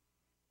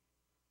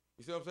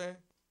 You see what I'm saying?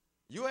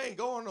 You ain't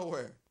going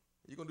nowhere.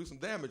 You're going to do some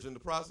damage in the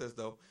process,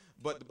 though.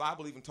 But the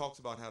Bible even talks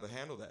about how to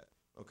handle that.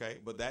 Okay?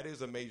 But that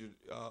is a major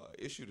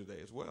issue today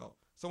as well.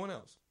 Someone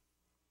else.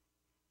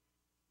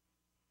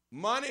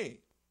 Money.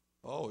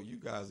 Oh, you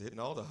guys are hitting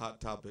all the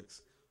hot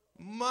topics.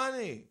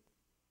 Money.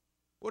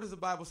 What does the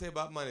Bible say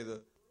about money?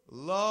 The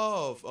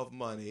love of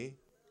money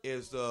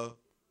is the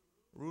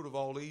root of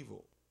all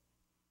evil.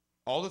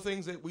 All the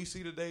things that we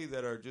see today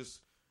that are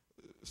just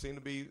seem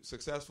to be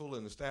successful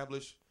and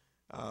established,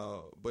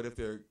 but if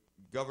they're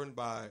governed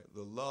by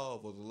the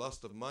love or the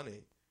lust of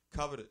money,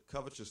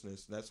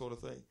 covetousness, and that sort of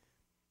thing,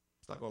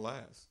 it's not going to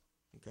last.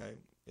 Okay?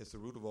 It's the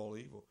root of all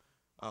evil.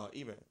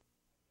 Amen.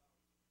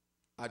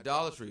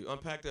 Idolatry.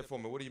 Unpack that for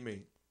me. What do you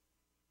mean?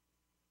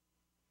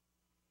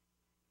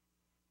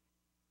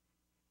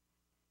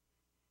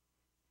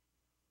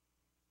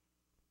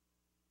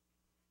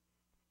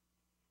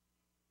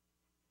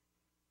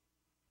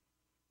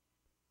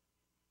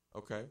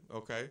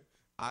 Okay.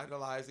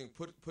 Idolizing,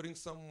 putting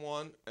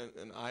someone,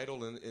 an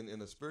idol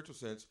in a spiritual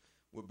sense,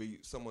 would be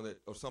someone that,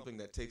 or something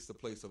that takes the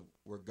place of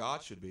where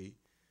God should be.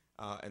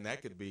 And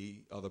that could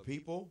be other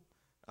people,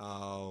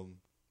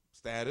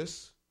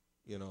 status,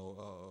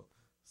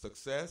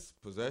 success,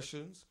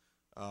 possessions,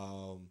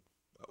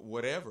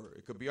 whatever.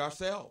 It could be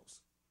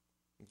ourselves.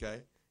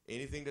 Okay,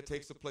 anything that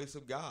takes the place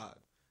of God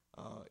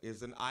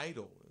is an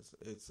idol.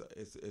 It's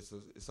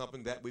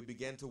something that we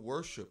begin to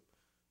worship.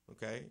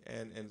 Okay,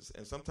 and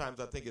sometimes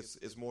I think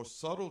it's more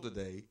subtle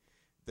today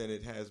than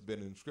it has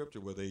been in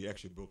Scripture, where they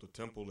actually built a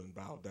temple and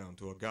bowed down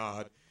to a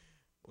god.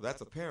 Well,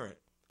 that's apparent.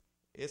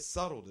 It's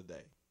subtle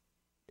today.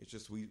 It's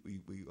just we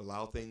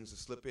allow things to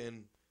slip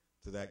in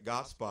to that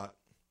God spot,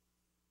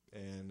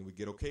 and we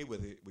get okay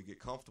with it. We get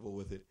comfortable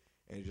with it,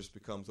 and it just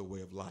becomes a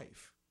way of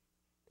life.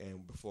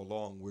 And before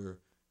long, we're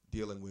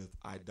dealing with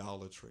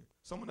idolatry.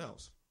 Someone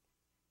else.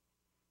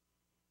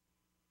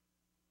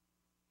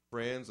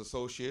 Friends,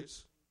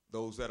 associates,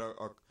 those that are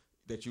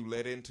that you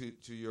let into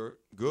your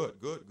good.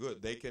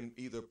 They can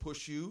either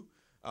push you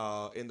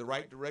in the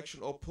right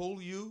direction or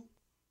pull you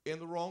in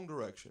the wrong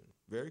direction.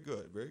 Very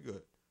good.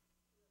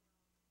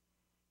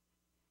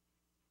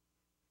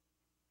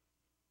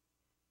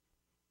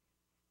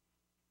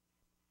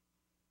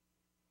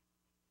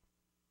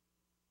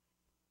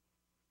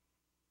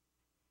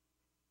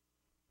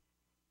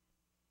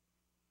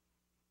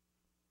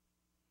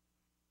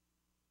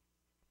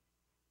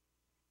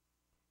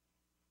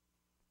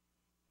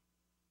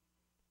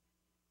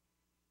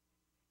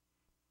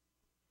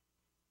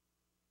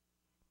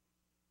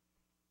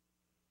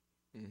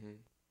 Mm-hmm.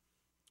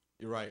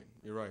 You're right.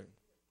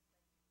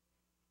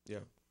 Yeah,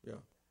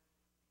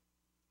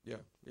 yeah,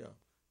 yeah.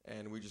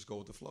 And we just go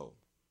with the flow.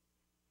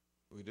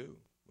 We do.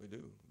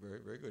 Very,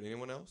 very good.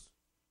 Anyone else?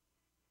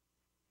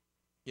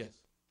 Yes.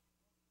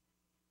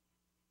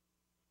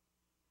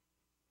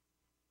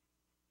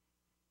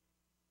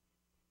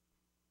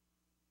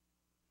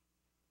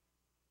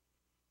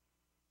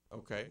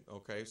 Okay.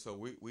 So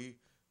we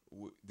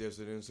there's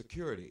an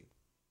insecurity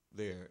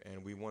there,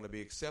 and we want to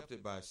be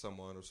accepted by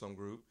someone or some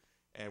group,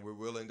 and we're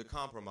willing to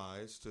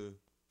compromise to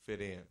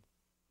fit in.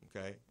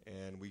 Okay,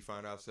 and we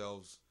find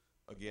ourselves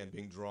again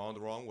being drawn the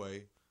wrong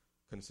way,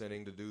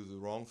 consenting to do the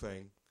wrong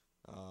thing,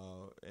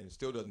 and it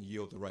still doesn't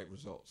yield the right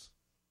results.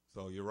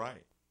 So you're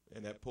right,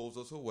 and that pulls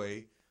us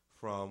away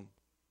from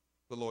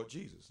the Lord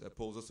Jesus. That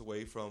pulls us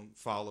away from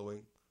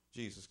following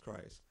Jesus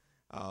Christ.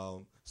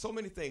 So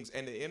many things,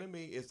 and the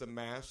enemy is the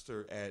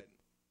master at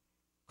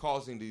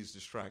causing these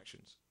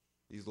distractions,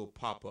 these little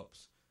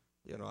pop-ups.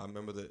 I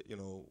remember that,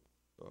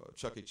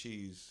 Chuck E.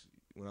 Cheese,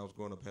 when I was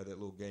growing up, had that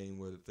little game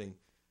where the thing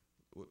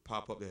would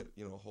pop up, that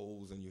had,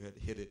 holes, and you had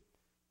to hit it,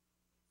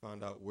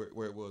 find out where it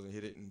was and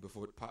hit it, and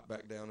before it popped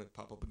back down, and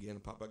pop up again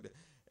and pop back down.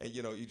 And,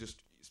 you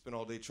just spend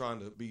all day trying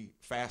to be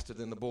faster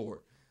than the board.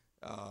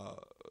 The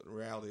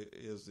reality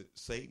is that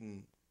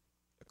Satan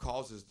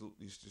causes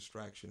these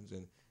distractions,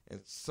 and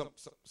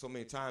so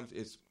many times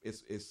it's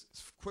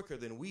quicker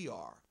than we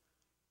are.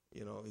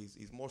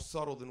 He's more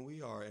subtle than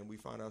we are, and we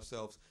find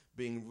ourselves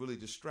being really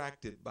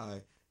distracted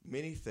by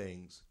many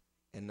things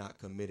and not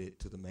committed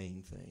to the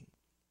main thing.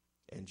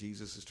 And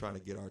Jesus is trying to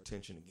get our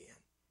attention again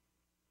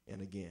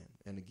and again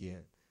and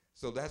again.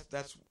 So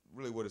that's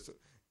really what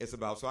it's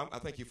about. So I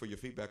thank you for your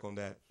feedback on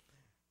that.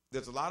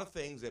 There's a lot of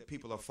things that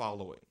people are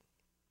following.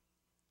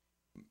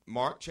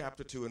 Mark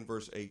chapter 2 and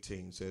verse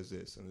 18 says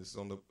this, and this is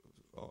on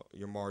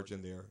your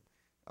margin there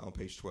on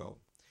page 12. It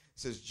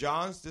says,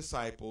 John's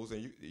disciples,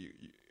 and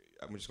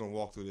I'm just going to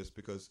walk through this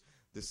because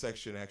this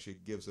section actually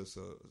gives us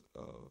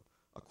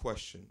a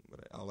question,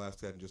 but I'll ask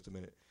that in just a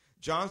minute.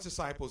 John's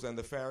disciples and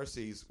the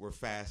Pharisees were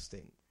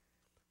fasting.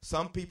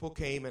 Some people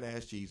came and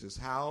asked Jesus,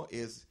 how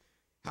is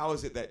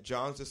it that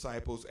John's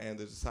disciples and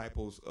the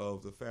disciples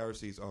of the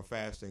Pharisees are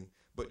fasting,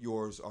 but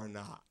yours are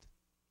not?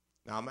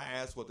 Now, I'm going to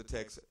ask what the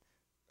text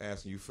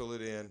asks, and you fill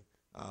it in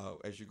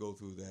as you go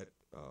through that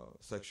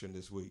section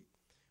this week.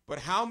 But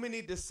how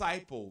many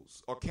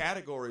disciples or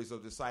categories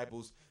of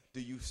disciples do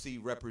you see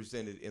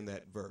represented in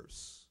that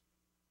verse?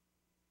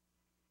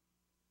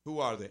 Who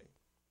are they?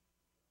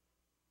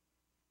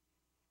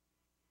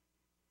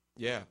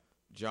 Yeah,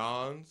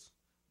 John's,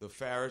 the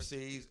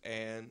Pharisees,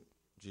 and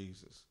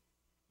Jesus.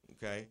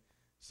 Okay?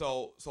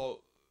 So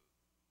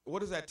what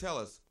does that tell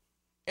us?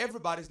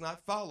 Everybody's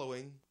not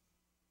following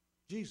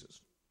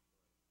Jesus.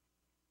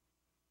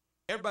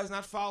 Everybody's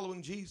not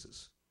following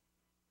Jesus.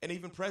 And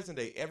even present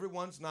day,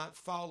 everyone's not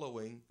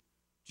following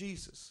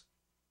Jesus.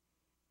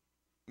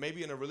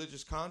 Maybe in a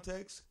religious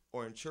context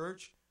or in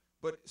church,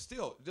 but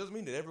still, it doesn't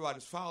mean that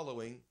everybody's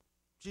following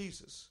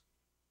Jesus.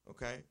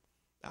 Okay?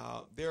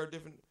 There are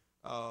different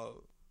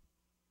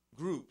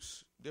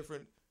groups,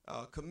 different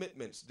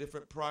commitments,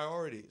 different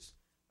priorities,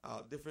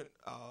 different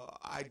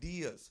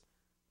ideas.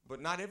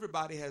 But not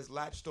everybody has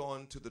latched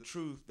on to the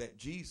truth that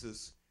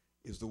Jesus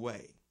is the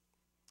way,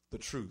 the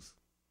truth,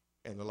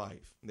 and the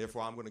life. And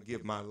therefore, I'm going to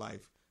give my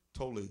life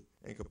totally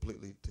and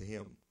completely to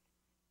him.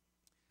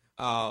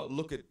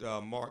 Look at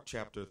Mark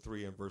chapter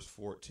 3 and verse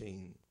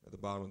 14 at the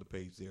bottom of the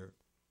page there.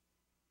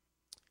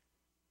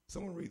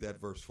 Someone read that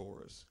verse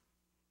for us.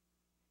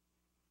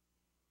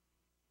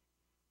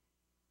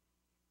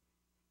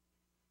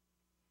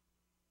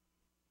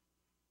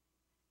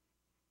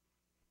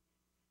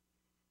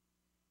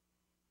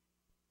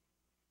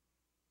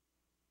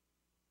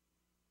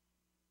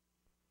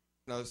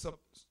 Now, there's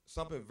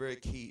something very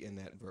key in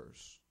that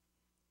verse.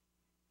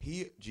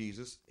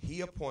 Jesus,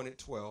 he appointed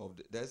 12,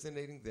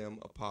 designating them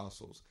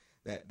apostles,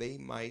 that they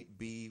might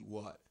be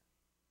what?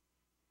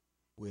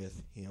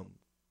 With him.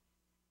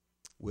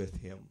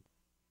 With him.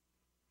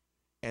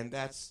 And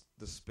that's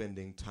the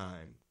spending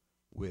time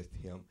with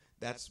him.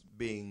 That's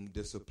being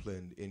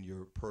disciplined in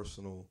your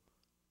personal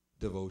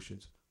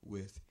devotions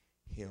with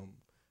him.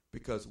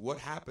 Because what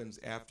happens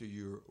after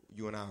you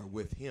and I are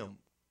with him?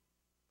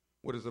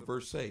 What does the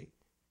verse say?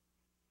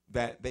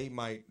 That he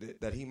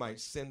might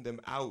send them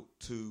out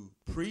to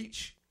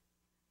preach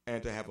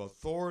and to have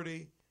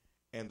authority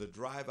and to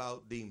drive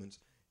out demons.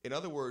 In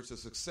other words, the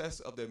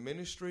success of their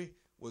ministry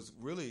was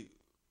really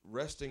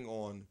resting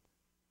on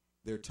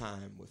their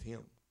time with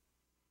him.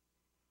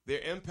 Their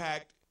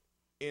impact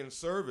in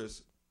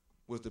service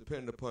was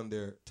dependent upon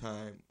their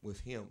time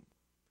with him.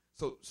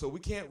 So we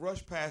can't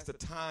rush past the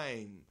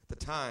time.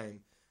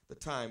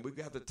 We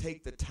have to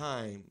take the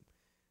time.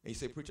 And you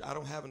say, preacher, I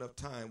don't have enough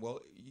time.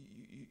 Well,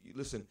 you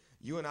listen,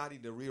 you and I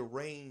need to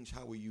rearrange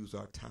how we use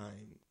our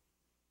time.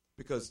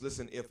 Because,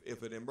 listen,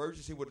 if an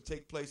emergency were to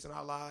take place in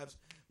our lives,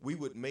 we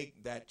would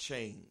make that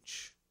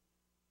change.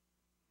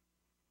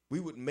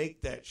 We would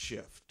make that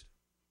shift.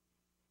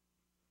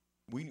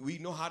 We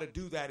know how to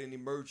do that in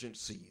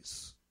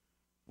emergencies.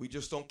 We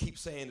just don't keep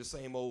singing the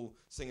same old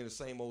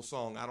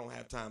song. I don't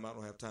have time.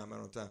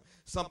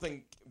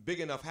 Something big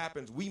enough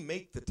happens, we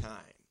make the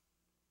time.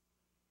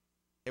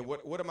 And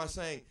what am I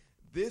saying?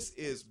 This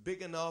is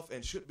big enough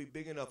and should be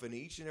big enough in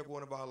each and every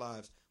one of our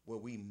lives where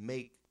we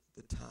make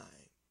the time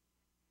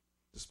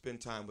to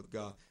spend time with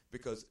God.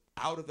 Because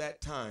out of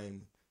that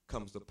time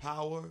comes the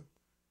power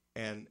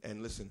and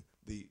listen,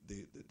 the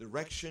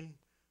direction,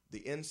 the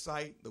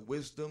insight, the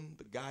wisdom,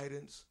 the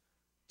guidance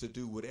to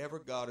do whatever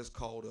God has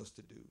called us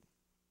to do.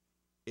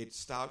 It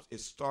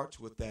starts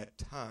with that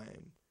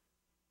time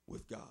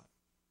with God.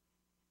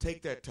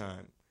 Take that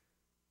time.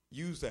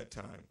 Use that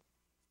time.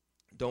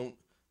 Don't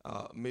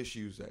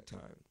misuse that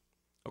time.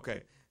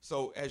 Okay,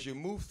 so as you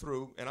move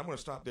through, and I'm going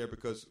to stop there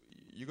because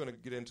you're going to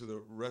get into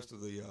the rest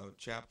of the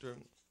chapter,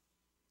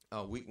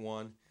 week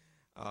 1.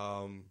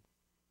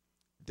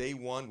 Day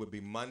 1 would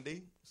be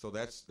Monday, so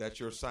that's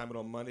your assignment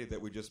on Monday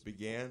that we just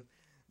began.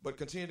 But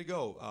continue to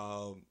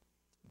go.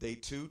 Day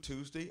 2,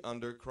 Tuesday,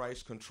 under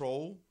Christ's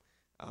control.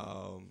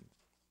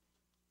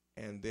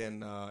 And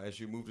then as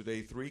you move to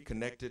day 3,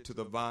 connected to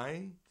the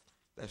vine.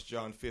 That's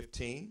John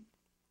 15.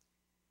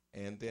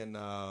 And then,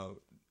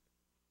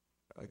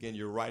 again,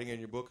 you're writing in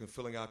your book and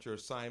filling out your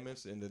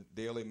assignments. And the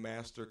Daily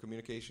Master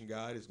Communication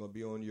Guide is going to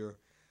be on your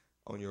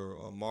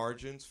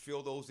margins.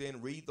 Fill those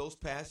in. Read those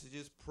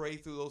passages. Pray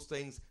through those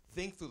things.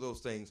 Think through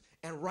those things.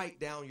 And write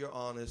down your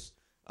honest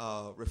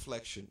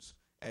reflections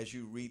as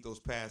you read those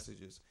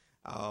passages.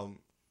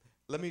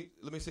 Let me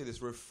say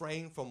this.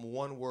 Refrain from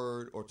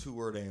one-word or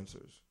two-word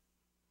answers.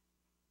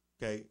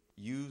 Okay?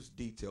 Use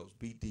details.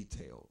 Be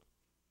detailed.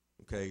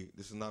 Okay?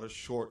 This is not a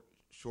short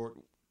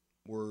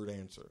word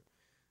answer.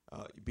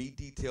 Be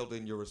detailed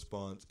in your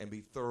response and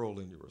be thorough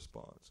in your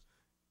response.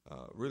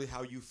 Really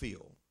how you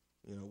feel.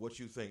 What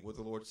you think, what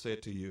the Lord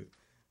said to you.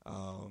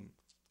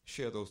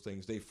 Share those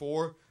things. Day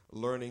 4,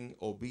 learning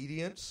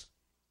obedience.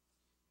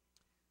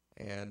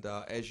 And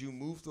as you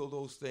move through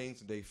those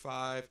things, day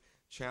 5,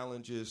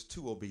 challenges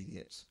to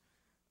obedience.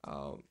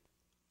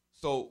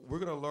 So we're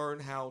going to learn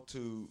how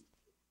to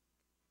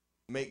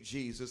make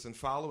Jesus and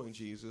following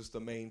Jesus the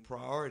main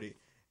priority.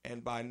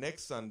 And by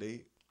next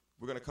Sunday,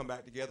 we're going to come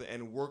back together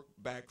and work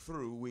back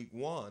through week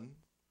 1,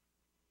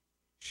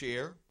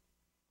 share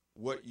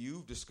what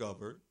you've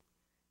discovered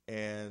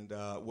and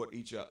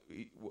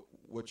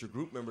what your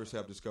group members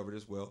have discovered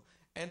as well,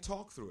 and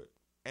talk through it.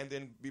 And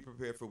then be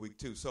prepared for week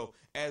 2. So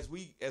as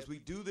we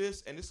do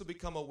this, and this will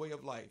become a way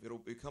of life. It'll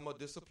become a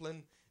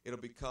discipline. It'll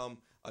become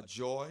a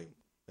joy.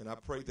 And I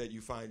pray that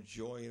you find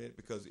joy in it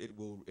because it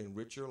will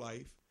enrich your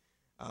life.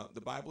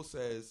 The Bible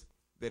says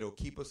that it'll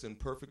keep us in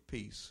perfect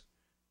peace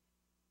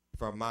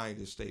if our mind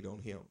is stayed on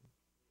him.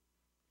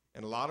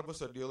 And a lot of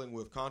us are dealing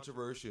with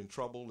controversy and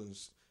trouble and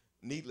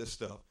needless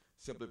stuff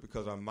simply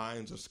because our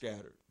minds are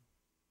scattered.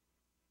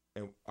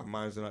 And our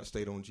minds are not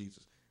stayed on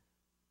Jesus.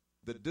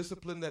 The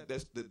discipline that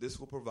this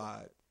will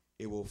provide,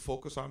 it will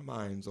focus our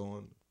minds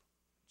on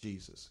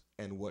Jesus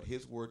and what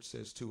his word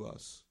says to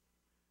us.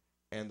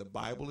 And the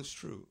Bible is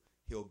true.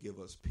 He'll give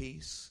us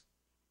peace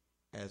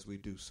as we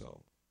do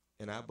so.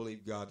 And I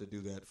believe God to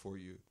do that for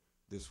you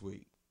this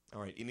week.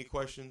 All right, any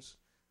questions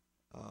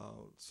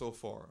so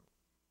far?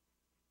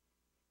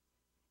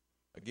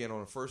 Again,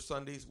 on the first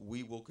Sundays,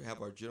 we will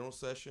have our general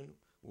session.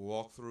 We'll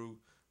walk through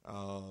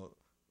a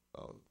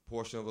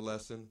portion of the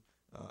lesson.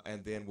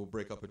 And then we'll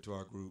break up into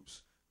our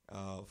groups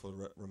for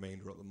the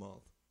remainder of the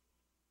month.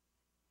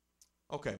 Okay.